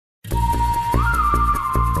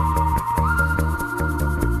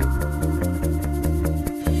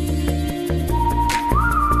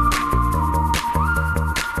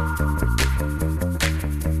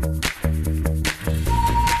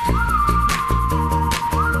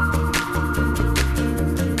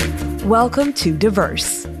Welcome to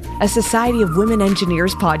Diverse, a Society of Women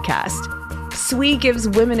Engineers podcast. SWE gives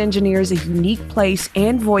women engineers a unique place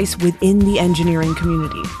and voice within the engineering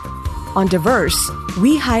community. On Diverse,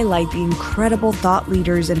 we highlight the incredible thought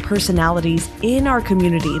leaders and personalities in our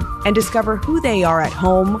community and discover who they are at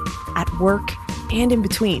home, at work, and in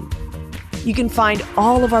between. You can find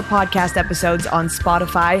all of our podcast episodes on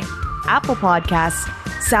Spotify, Apple Podcasts,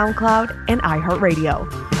 SoundCloud, and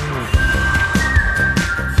iHeartRadio.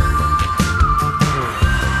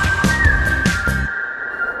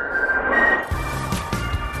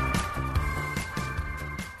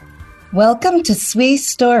 Welcome to SWE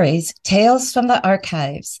Stories, Tales from the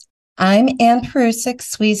Archives. I'm Ann Perusek,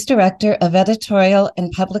 SWE's Director of Editorial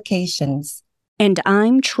and Publications. And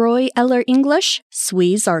I'm Troy Eller English,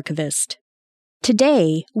 SWE's Archivist.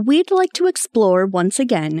 Today, we'd like to explore once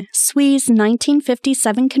again SWE's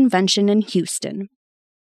 1957 convention in Houston.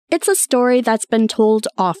 It's a story that's been told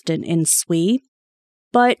often in SWE,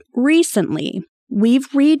 but recently,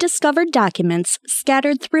 we've rediscovered documents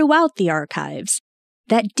scattered throughout the archives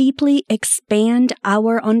that deeply expand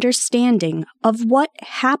our understanding of what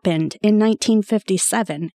happened in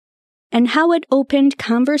 1957 and how it opened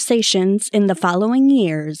conversations in the following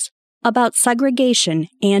years about segregation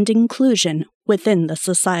and inclusion within the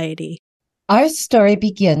society. Our story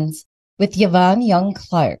begins with Yvonne Young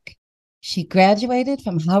Clark. She graduated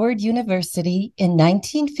from Howard University in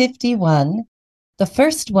 1951, the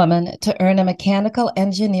first woman to earn a mechanical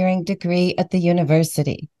engineering degree at the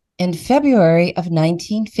university. In February of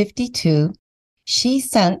 1952, she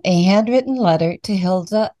sent a handwritten letter to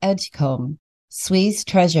Hilda Edgecombe, SWE's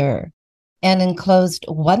treasurer, and enclosed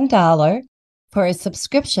 $1 for a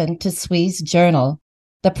subscription to SWE's Journal,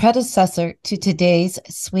 the predecessor to today's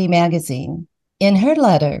SWE magazine. In her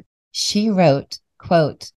letter, she wrote,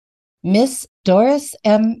 quote, Miss Doris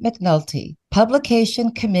M. McNulty,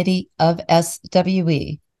 Publication Committee of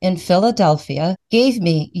SWE in Philadelphia, gave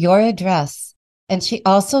me your address, and she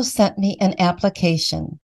also sent me an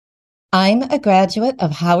application. I'm a graduate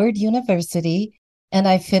of Howard University, and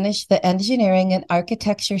I finished the Engineering and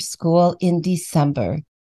Architecture School in December,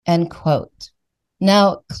 end quote.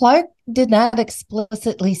 Now, Clark did not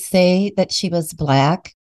explicitly say that she was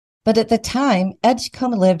Black, but at the time,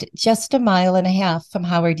 Edgecombe lived just 1.5 miles from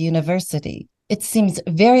Howard University. It seems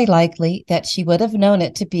very likely that she would have known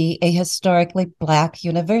it to be a historically Black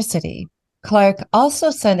university. Clark also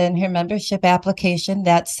sent in her membership application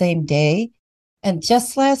that same day, and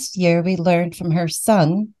just last year we learned from her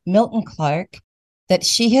son, Milton Clark, that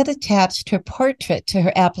she had attached her portrait to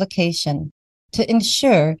her application to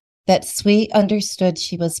ensure that SWE understood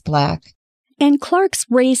she was Black. And Clark's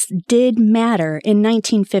race did matter in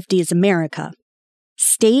 1950s America.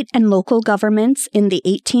 State and local governments in the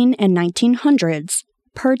 18 and 1900s,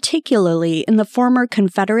 particularly in the former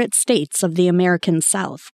Confederate states of the American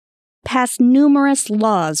South, passed numerous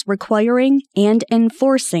laws requiring and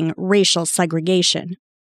enforcing racial segregation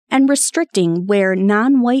and restricting where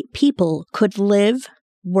non-white people could live,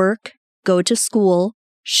 work, go to school,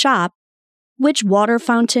 shop, which water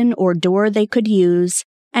fountain or door they could use,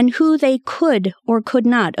 and who they could or could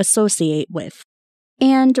not associate with.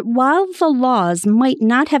 And while the laws might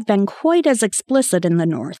not have been quite as explicit in the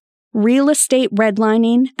North, real estate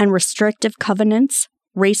redlining and restrictive covenants,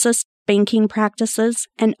 racist banking practices,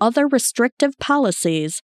 and other restrictive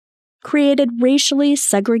policies created racially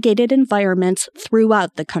segregated environments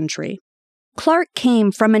throughout the country. Clark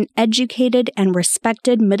came from an educated and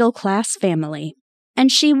respected middle-class family,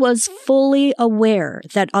 and she was fully aware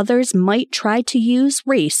that others might try to use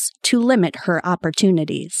race to limit her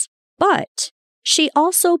opportunities. But she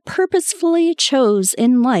also purposefully chose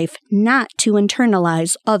in life not to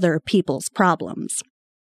internalize other people's problems.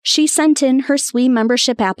 She sent in her SWE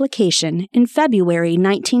membership application in February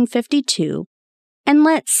 1952 and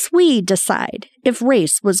let SWE decide if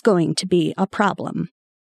race was going to be a problem.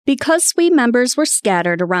 Because SWE members were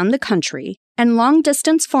scattered around the country and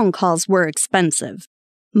long-distance phone calls were expensive,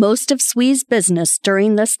 most of SWE's business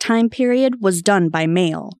during this time period was done by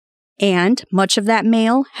mail, and much of that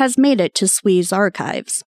mail has made it to SWE's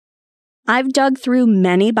archives. I've dug through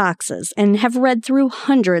many boxes and have read through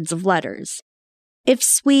hundreds of letters. If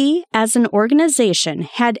SWE as an organization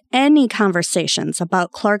had any conversations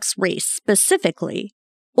about Clark's race specifically,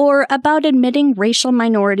 or about admitting racial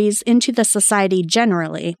minorities into the society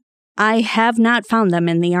generally, I have not found them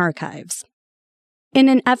in the archives. In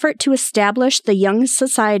an effort to establish the Young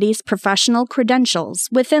Society's professional credentials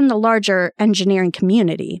within the larger engineering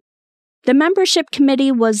community, the membership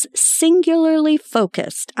committee was singularly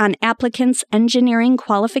focused on applicants' engineering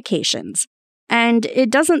qualifications, and it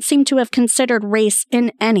doesn't seem to have considered race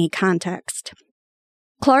in any context.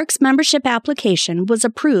 Clark's membership application was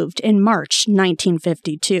approved in March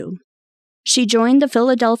 1952. She joined the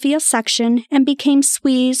Philadelphia section and became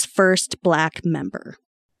SWE's first Black member.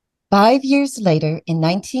 5 years later, in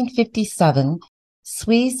 1957,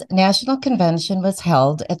 SWE's National Convention was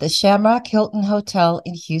held at the Shamrock Hilton Hotel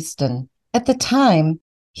in Houston. At the time,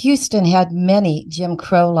 Houston had many Jim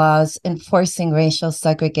Crow laws enforcing racial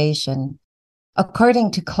segregation.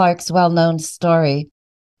 According to Clark's well-known story,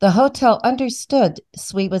 the hotel understood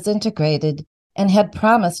SWE was integrated and had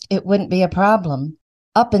promised it wouldn't be a problem,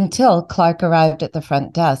 up until Clark arrived at the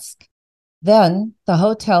front desk. Then, the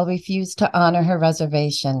hotel refused to honor her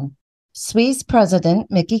reservation. SWE's president,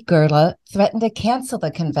 Mickey Gerla, threatened to cancel the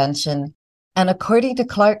convention, and according to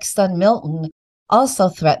Clark's son Milton, also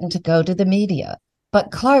threatened to go to the media.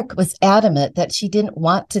 But Clark was adamant that she didn't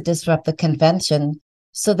want to disrupt the convention,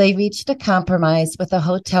 so they reached a compromise with the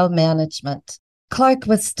hotel management. Clark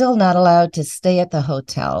was still not allowed to stay at the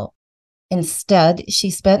hotel. Instead, she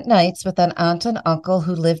spent nights with an aunt and uncle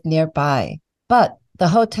who lived nearby. But the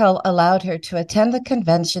hotel allowed her to attend the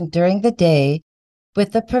convention during the day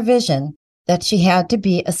with the provision that she had to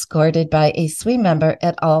be escorted by a SWE member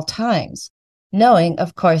at all times, knowing,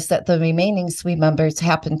 of course, that the remaining SWE members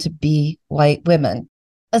happened to be white women.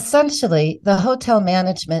 Essentially, the hotel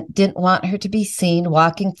management didn't want her to be seen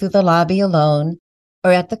walking through the lobby alone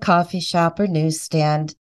or at the coffee shop or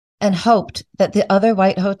newsstand, and hoped that the other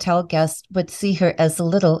white hotel guests would see her as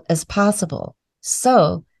little as possible.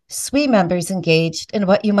 So, SWE members engaged in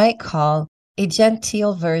what you might call a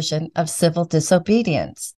genteel version of civil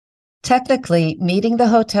disobedience, technically meeting the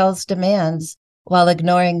hotel's demands while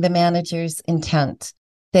ignoring the manager's intent.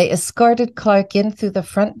 They escorted Clark in through the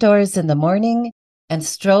front doors in the morning and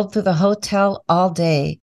strolled through the hotel all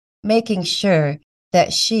day, making sure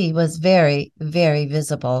that she was very, very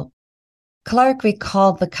visible. Clark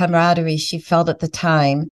recalled the camaraderie she felt at the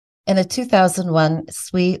time in a 2001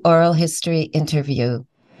 SWE oral history interview.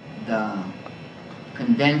 The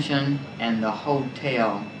convention and the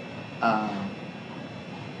hotel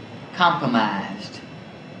compromised,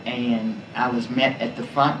 and I was met at the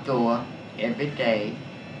front door every day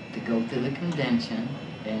to go to the convention,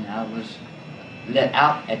 and I was let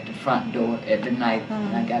out at the front door every night,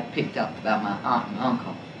 and I got picked up by my aunt and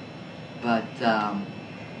uncle. But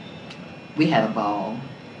we had a ball.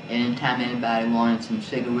 Anytime anybody wanted some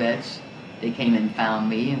cigarettes, they came and found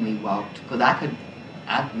me, and we walked. Because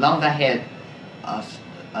as long as I had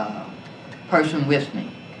a person with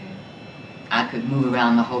me, I could move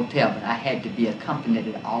around the hotel, but I had to be accompanied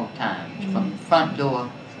at all times, from the front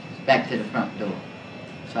door back to the front door.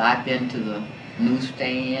 So I've been to the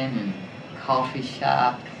newsstand and coffee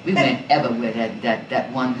shop. We went everywhere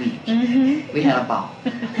that 1 week. Mm-hmm. We had a ball.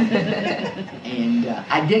 And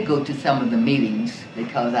I did go to some of the meetings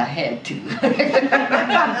because I had to.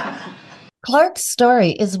 Clark's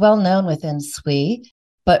story is well known within SWE,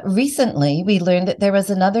 but recently we learned that there was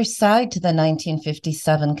another side to the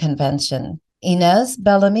 1957 convention. Inez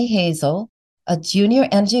Bellamy Hazel, a junior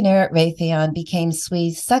engineer at Raytheon, became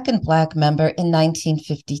SWE's second Black member in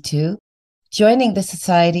 1952, joining the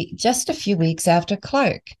society just a few weeks after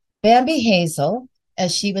Clark. Bambi Hazel,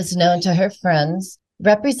 as she was known to her friends,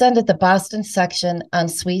 represented the Boston section on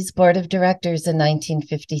SWE's board of directors in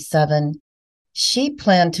 1957. She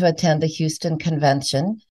planned to attend the Houston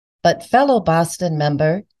convention, but fellow Boston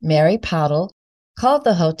member Mary Pottle called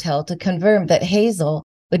the hotel to confirm that Hazel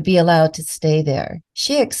would be allowed to stay there.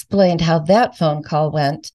 She explained how that phone call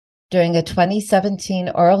went during a 2017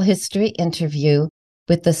 oral history interview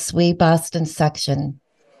with the SWE Boston section.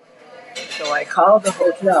 So I called the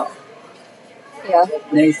hotel. Yeah.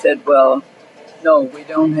 And they said, well, no, we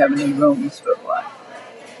don't have any rooms for Black.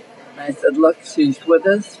 And I said, look, she's with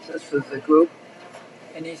us. This is a group.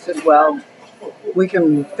 And he said, well, we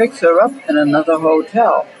can fix her up in another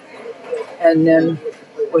hotel. And then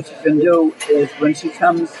what you can do is when she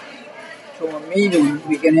comes to a meeting,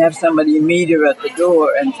 we can have somebody meet her at the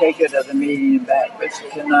door and take her to the meeting and back, but she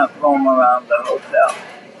cannot roam around the hotel.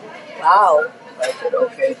 Wow. I said,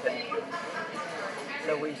 okay, thank you.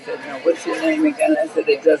 So we said, now what's your name again? I said,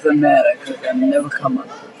 it doesn't matter because I'm never coming.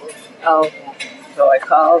 Oh. So I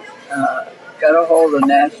called, got a hold of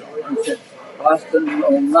National and said, Boston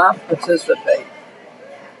will not participate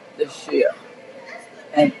this year.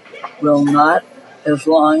 And will not as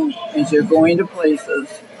long as you're going to places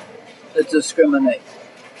that discriminate.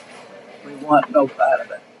 We want no part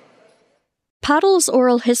of it. Pottle's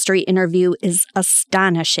oral history interview is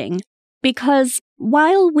astonishing because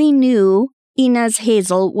while we knew Inez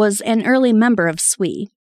Hazel was an early member of SWE,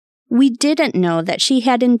 we didn't know that she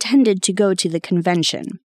had intended to go to the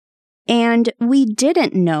convention. And we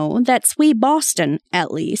didn't know that SWE Boston,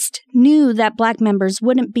 at least, knew that Black members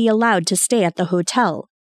wouldn't be allowed to stay at the hotel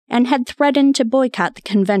and had threatened to boycott the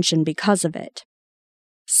convention because of it.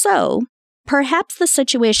 So, perhaps the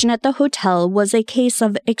situation at the hotel was a case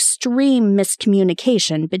of extreme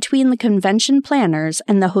miscommunication between the convention planners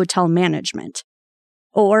and the hotel management.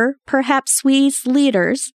 Or perhaps SWE's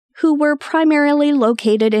leaders, who were primarily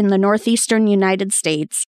located in the northeastern United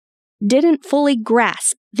States, didn't fully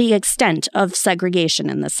grasp the extent of segregation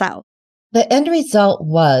in the South. The end result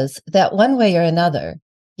was that one way or another,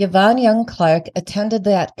 Yvonne Young Clark attended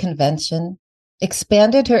that convention,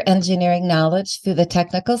 expanded her engineering knowledge through the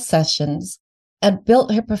technical sessions, and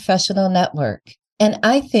built her professional network. And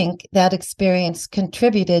I think that experience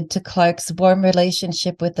contributed to Clark's warm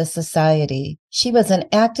relationship with the society. She was an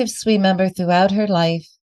active SWE member throughout her life,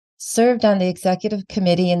 served on the executive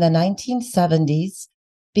committee in the 1970s,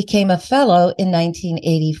 became a fellow in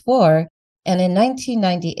 1984, and in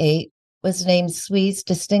 1998 was named SWE's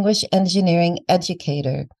Distinguished Engineering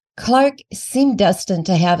Educator. Clark seemed destined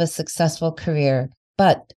to have a successful career,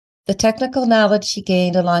 but the technical knowledge she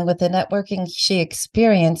gained along with the networking she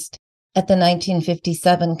experienced at the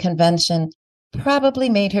 1957 convention probably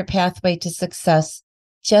made her pathway to success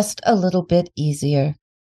just a little bit easier.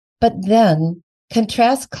 But then,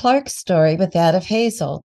 contrast Clark's story with that of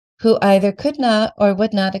Hazel, who either could not or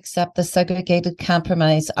would not accept the segregated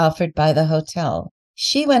compromise offered by the hotel.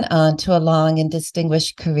 She went on to a long and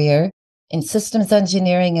distinguished career in systems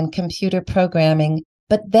engineering and computer programming,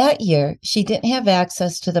 but that year she didn't have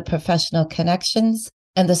access to the professional connections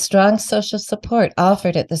and the strong social support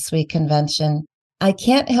offered at the SWE convention. I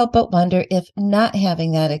can't help but wonder if not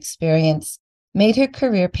having that experience made her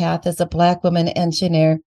career path as a Black woman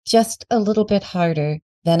engineer just a little bit harder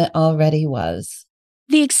than it already was.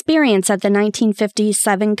 The experience at the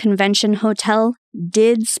 1957 convention hotel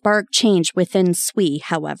did spark change within SWE,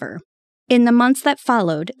 however. In the months that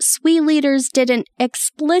followed, SWE leaders didn't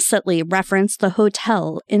explicitly reference the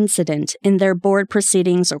hotel incident in their board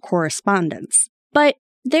proceedings or correspondence. But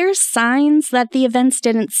there's signs that the events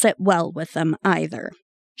didn't sit well with them either.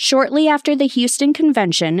 Shortly after the Houston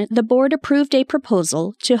convention, the board approved a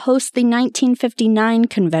proposal to host the 1959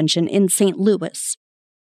 convention in St. Louis.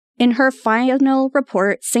 In her final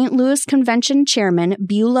report, St. Louis Convention Chairman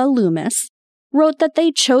Beulah Loomis wrote that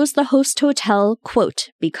they chose the host hotel, quote,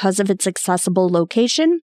 because of its accessible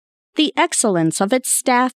location, the excellence of its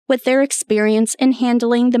staff with their experience in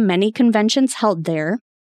handling the many conventions held there,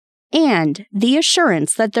 and the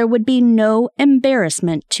assurance that there would be no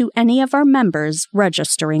embarrassment to any of our members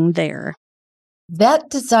registering there. That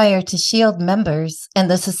desire to shield members and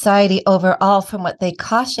the society overall from what they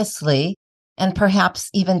cautiously and perhaps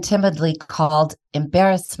even timidly called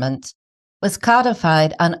embarrassment was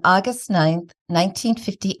codified on August 9,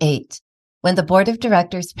 1958, when the Board of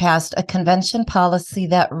Directors passed a convention policy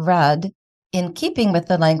that read, in keeping with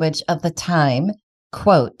the language of the time,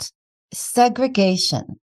 quote,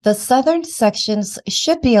 segregation. The Southern sections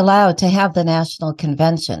should be allowed to have the National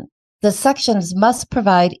Convention. The sections must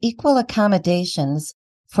provide equal accommodations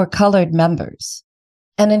for colored members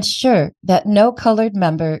and ensure that no colored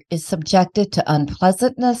member is subjected to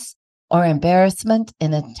unpleasantness or embarrassment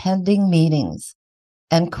in attending meetings,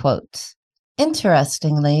 end quote.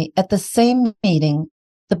 Interestingly, at the same meeting,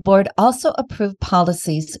 the board also approved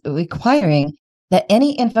policies requiring that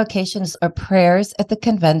any invocations or prayers at the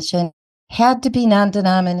convention had to be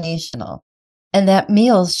non-denominational, and that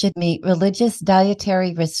meals should meet religious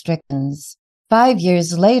dietary restrictions. 5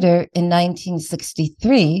 years later, in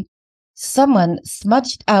 1963, someone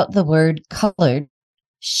smudged out the word colored,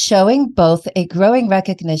 showing both a growing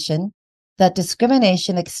recognition that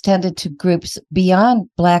discrimination extended to groups beyond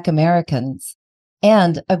Black Americans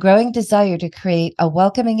and a growing desire to create a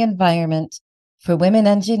welcoming environment for women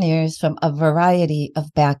engineers from a variety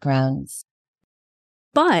of backgrounds.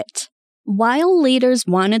 But while leaders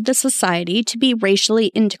wanted the society to be racially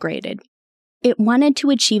integrated, it wanted to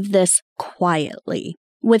achieve this quietly,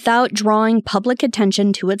 without drawing public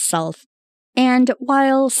attention to itself, and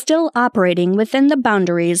while still operating within the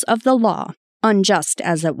boundaries of the law, unjust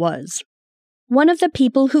as it was. One of the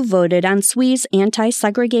people who voted on SWE's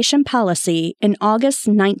anti-segregation policy in August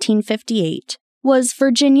 1958 was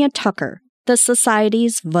Virginia Tucker, the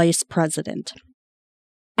society's vice president.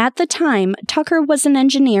 At the time, Tucker was an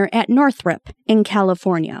engineer at Northrop in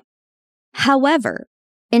California. However,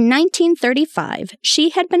 in 1935,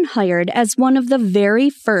 she had been hired as one of the very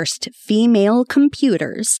first female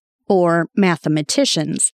computers, or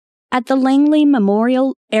mathematicians, at the Langley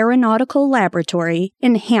Memorial Aeronautical Laboratory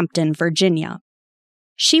in Hampton, Virginia.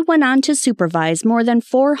 She went on to supervise more than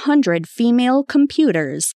 400 female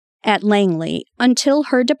computers at Langley until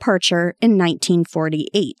her departure in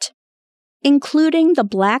 1948, including the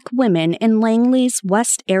Black women in Langley's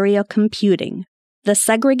West Area Computing, the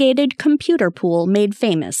segregated computer pool made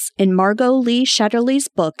famous in Margot Lee Shetterly's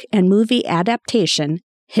book and movie adaptation,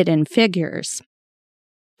 Hidden Figures.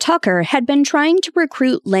 Tucker had been trying to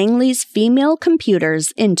recruit Langley's female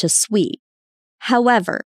computers into SWE.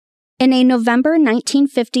 However, in a November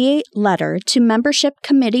 1958 letter to Membership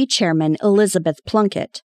Committee Chairman Elizabeth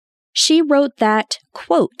Plunkett, she wrote that,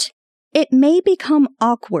 quote, "It may become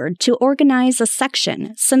awkward to organize a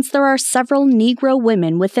section since there are several Negro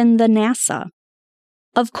women within the NASA.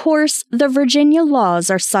 Of course, the Virginia laws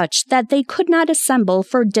are such that they could not assemble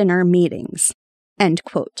for dinner meetings." End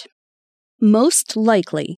quote. Most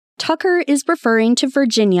likely, Tucker is referring to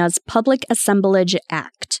Virginia's Public Assemblage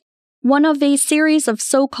Act, one of a series of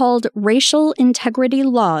so-called racial integrity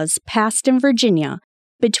laws passed in Virginia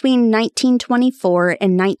between 1924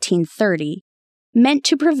 and 1930, meant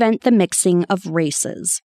to prevent the mixing of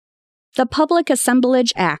races. The Public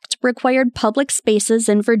Assemblage Act required public spaces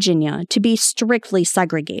in Virginia to be strictly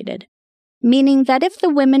segregated, meaning that if the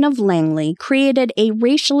women of Langley created a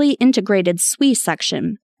racially integrated SWE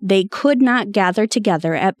section, they could not gather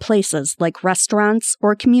together at places like restaurants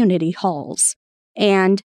or community halls.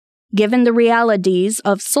 And, given the realities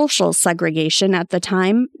of social segregation at the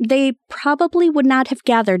time, they probably would not have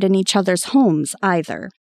gathered in each other's homes either.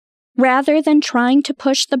 Rather than trying to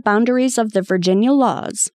push the boundaries of the Virginia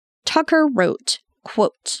laws, Tucker wrote,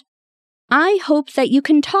 quote, "I hope that you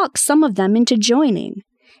can talk some of them into joining,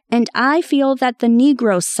 and I feel that the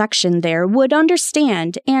Negro section there would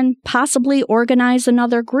understand and possibly organize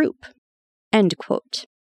another group." End quote.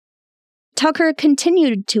 Tucker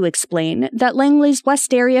continued to explain that Langley's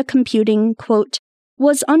West Area Computing, quote,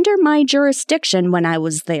 "was under my jurisdiction when I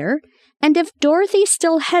was there, and if Dorothy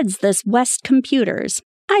still heads this West Computers,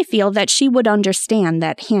 I feel that she would understand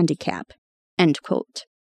that handicap." End quote.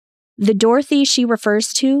 The Dorothy she refers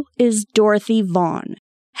to is Dorothy Vaughn,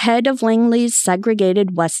 head of Langley's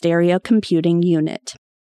segregated West Area Computing unit.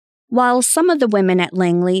 While some of the women at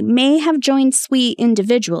Langley may have joined SWE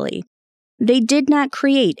individually, they did not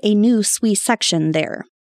create a new SWE section there,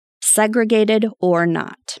 segregated or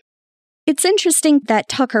not. It's interesting that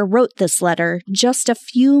Tucker wrote this letter just a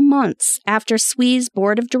few months after SWE's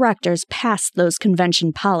board of directors passed those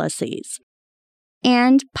convention policies.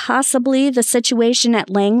 And possibly the situation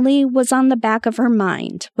at Langley was on the back of her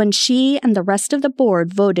mind when she and the rest of the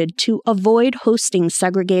board voted to avoid hosting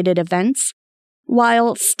segregated events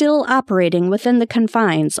while still operating within the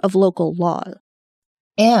confines of local law.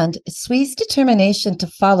 And SWE's determination to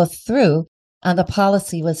follow through on the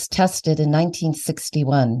policy was tested in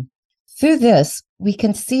 1961. Through this, we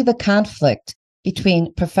can see the conflict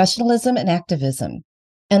between professionalism and activism,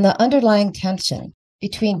 and the underlying tension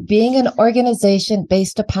between being an organization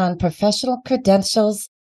based upon professional credentials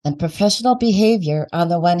and professional behavior on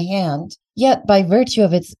the one hand, yet by virtue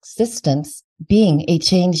of its existence, being a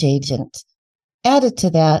change agent. Added to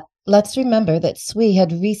that, let's remember that SWE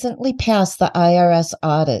had recently passed the IRS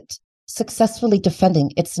audit, successfully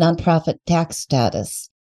defending its nonprofit tax status.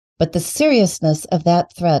 But the seriousness of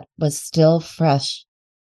that threat was still fresh.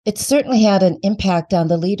 It certainly had an impact on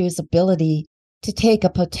the leader's ability to take a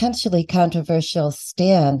potentially controversial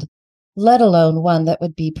stand, let alone one that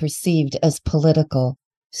would be perceived as political.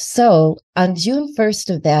 So, on June 1st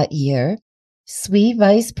of that year, SWE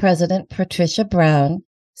Vice President Patricia Brown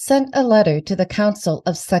sent a letter to the Council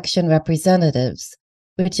of Section Representatives,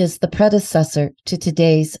 which is the predecessor to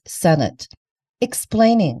today's Senate,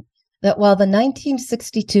 explaining that while the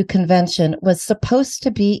 1962 convention was supposed to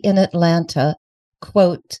be in Atlanta,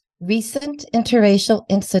 quote, "recent interracial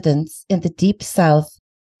incidents in the Deep South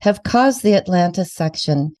have caused the Atlanta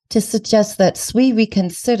section to suggest that SWE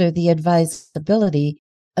reconsider the advisability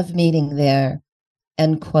of meeting there,"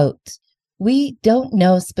 end quote. We don't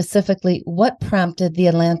know specifically what prompted the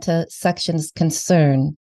Atlanta section's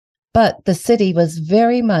concern, but the city was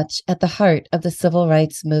very much at the heart of the civil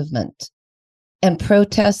rights movement, and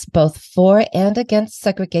protests both for and against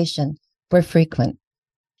segregation were frequent.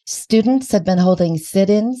 Students had been holding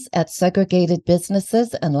sit-ins at segregated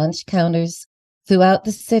businesses and lunch counters throughout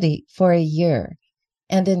the city for a year,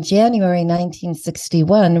 and in January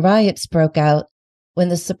 1961, riots broke out when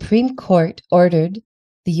the Supreme Court ordered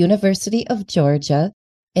the University of Georgia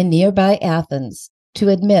in nearby Athens to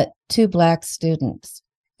admit 2 Black students.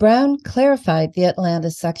 Brown clarified the Atlanta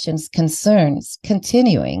section's concerns,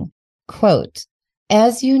 continuing, quote,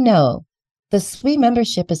 "As you know, the SWE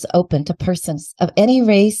membership is open to persons of any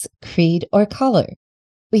race, creed, or color.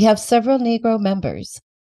 We have several Negro members,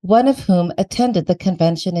 one of whom attended the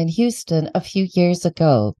convention in Houston a few years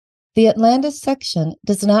ago. The Atlanta section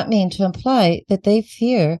does not mean to imply that they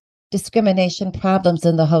fear discrimination problems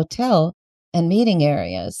in the hotel and meeting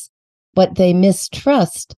areas. What they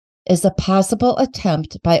mistrust is a possible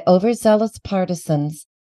attempt by overzealous partisans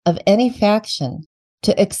of any faction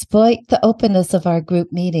to exploit the openness of our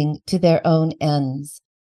group meeting to their own ends.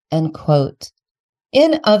 End quote.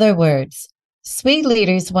 In other words, SWE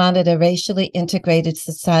leaders wanted a racially integrated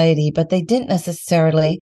society, but they didn't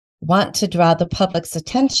necessarily want to draw the public's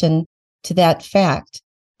attention to that fact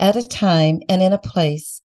at a time and in a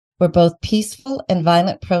place where both peaceful and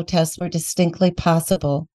violent protests were distinctly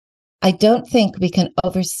possible. I don't think we can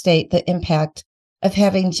overstate the impact of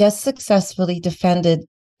having just successfully defended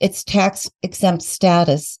its tax-exempt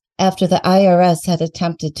status after the IRS had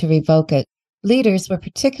attempted to revoke it. Leaders were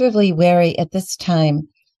particularly wary at this time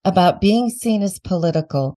about being seen as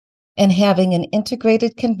political, and having an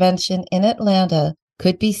integrated convention in Atlanta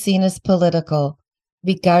could be seen as political,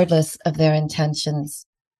 regardless of their intentions.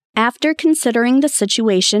 After considering the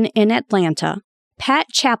situation in Atlanta, Pat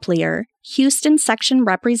Chaplier, Houston section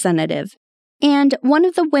representative, and one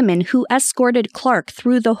of the women who escorted Clark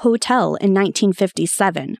through the hotel in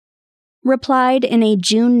 1957, replied in a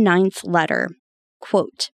June 9th letter,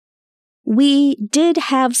 quote, "We did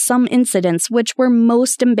have some incidents which were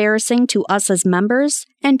most embarrassing to us as members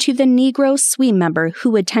and to the Negro SWE member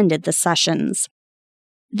who attended the sessions.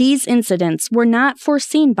 These incidents were not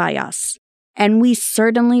foreseen by us, and we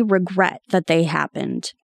certainly regret that they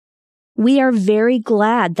happened. We are very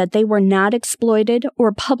glad that they were not exploited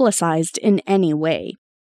or publicized in any way.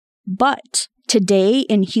 But today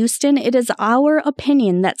in Houston, it is our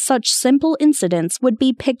opinion that such simple incidents would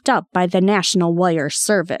be picked up by the National Wire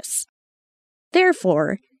Service.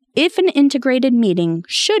 Therefore, if an integrated meeting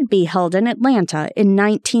should be held in Atlanta in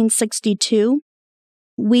 1962,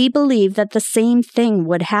 we believe that the same thing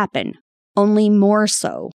would happen, only more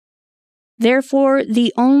so. Therefore,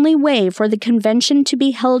 the only way for the convention to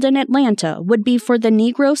be held in Atlanta would be for the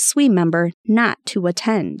Negro SWE member not to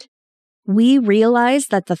attend. We realize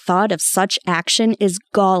that the thought of such action is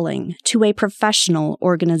galling to a professional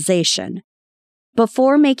organization.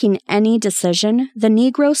 Before making any decision, the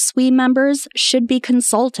Negro SWE members should be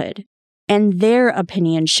consulted, and their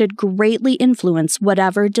opinion should greatly influence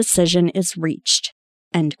whatever decision is reached."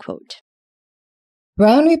 End quote.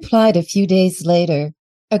 Brown replied a few days later,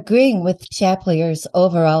 agreeing with Chaplier's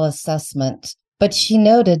overall assessment, but she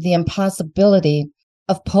noted the impossibility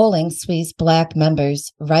of polling SWE's Black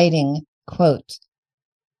members, writing, quote,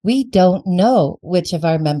 "We don't know which of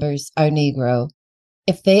our members are Negro.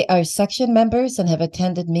 If they are section members and have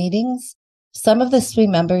attended meetings, some of the SWE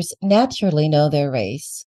members naturally know their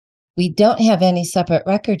race. We don't have any separate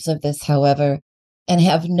records of this, however, and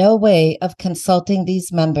have no way of consulting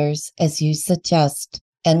these members as you suggest."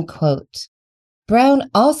 End quote. Brown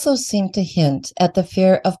also seemed to hint at the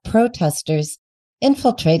fear of protesters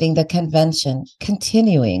infiltrating the convention,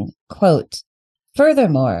 continuing, quote,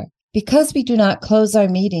 "Furthermore, because we do not close our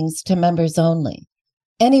meetings to members only,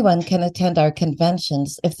 anyone can attend our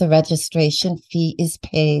conventions if the registration fee is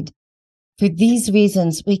paid. For these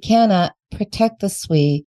reasons, we cannot protect the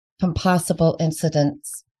SWE from possible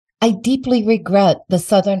incidents. I deeply regret the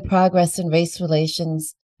Southern progress in race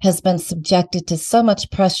relations has been subjected to so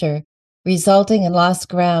much pressure, resulting in lost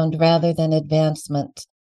ground rather than advancement.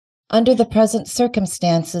 Under the present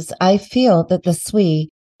circumstances, I feel that the SWE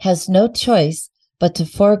has no choice but to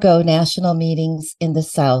forego national meetings in the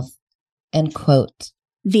South." End quote.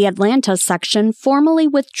 The Atlanta section formally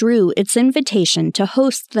withdrew its invitation to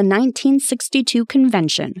host the 1962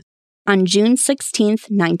 convention on June 16,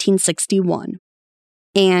 1961.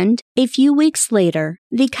 And a few weeks later,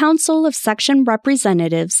 the Council of Section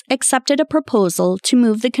Representatives accepted a proposal to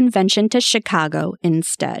move the convention to Chicago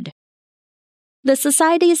instead. The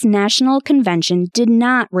Society's National Convention did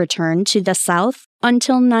not return to the South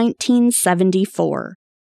until 1974,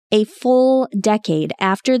 a full decade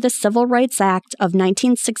after the Civil Rights Act of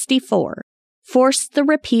 1964 forced the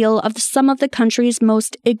repeal of some of the country's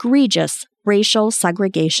most egregious racial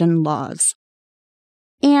segregation laws.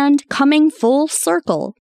 And coming full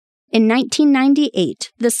circle, in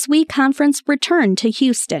 1998, the SWE Conference returned to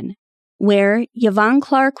Houston, where Yvonne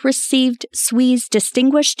Clark received SWE's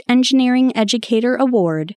Distinguished Engineering Educator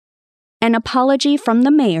Award, an apology from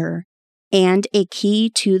the mayor, and a key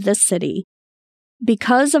to the city.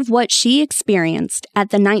 Because of what she experienced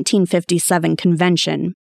at the 1957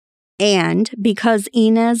 convention, and because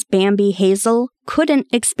Inez Bambi Hazel couldn't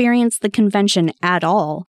experience the convention at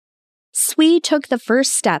all, SWE took the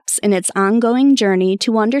first steps in its ongoing journey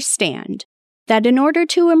to understand, that in order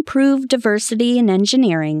to improve diversity in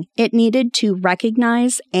engineering, it needed to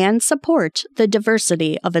recognize and support the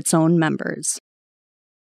diversity of its own members.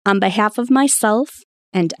 On behalf of myself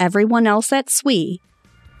and everyone else at SWE,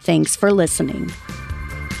 thanks for listening.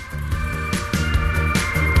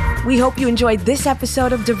 We hope you enjoyed this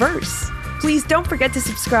episode of Diverse. Please don't forget to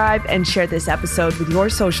subscribe and share this episode with your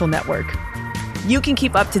social network. You can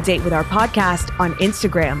keep up to date with our podcast on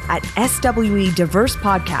Instagram at SWE Diverse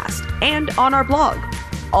Podcast and on our blog,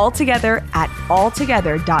 altogether at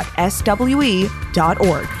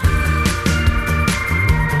altogether.swe.org.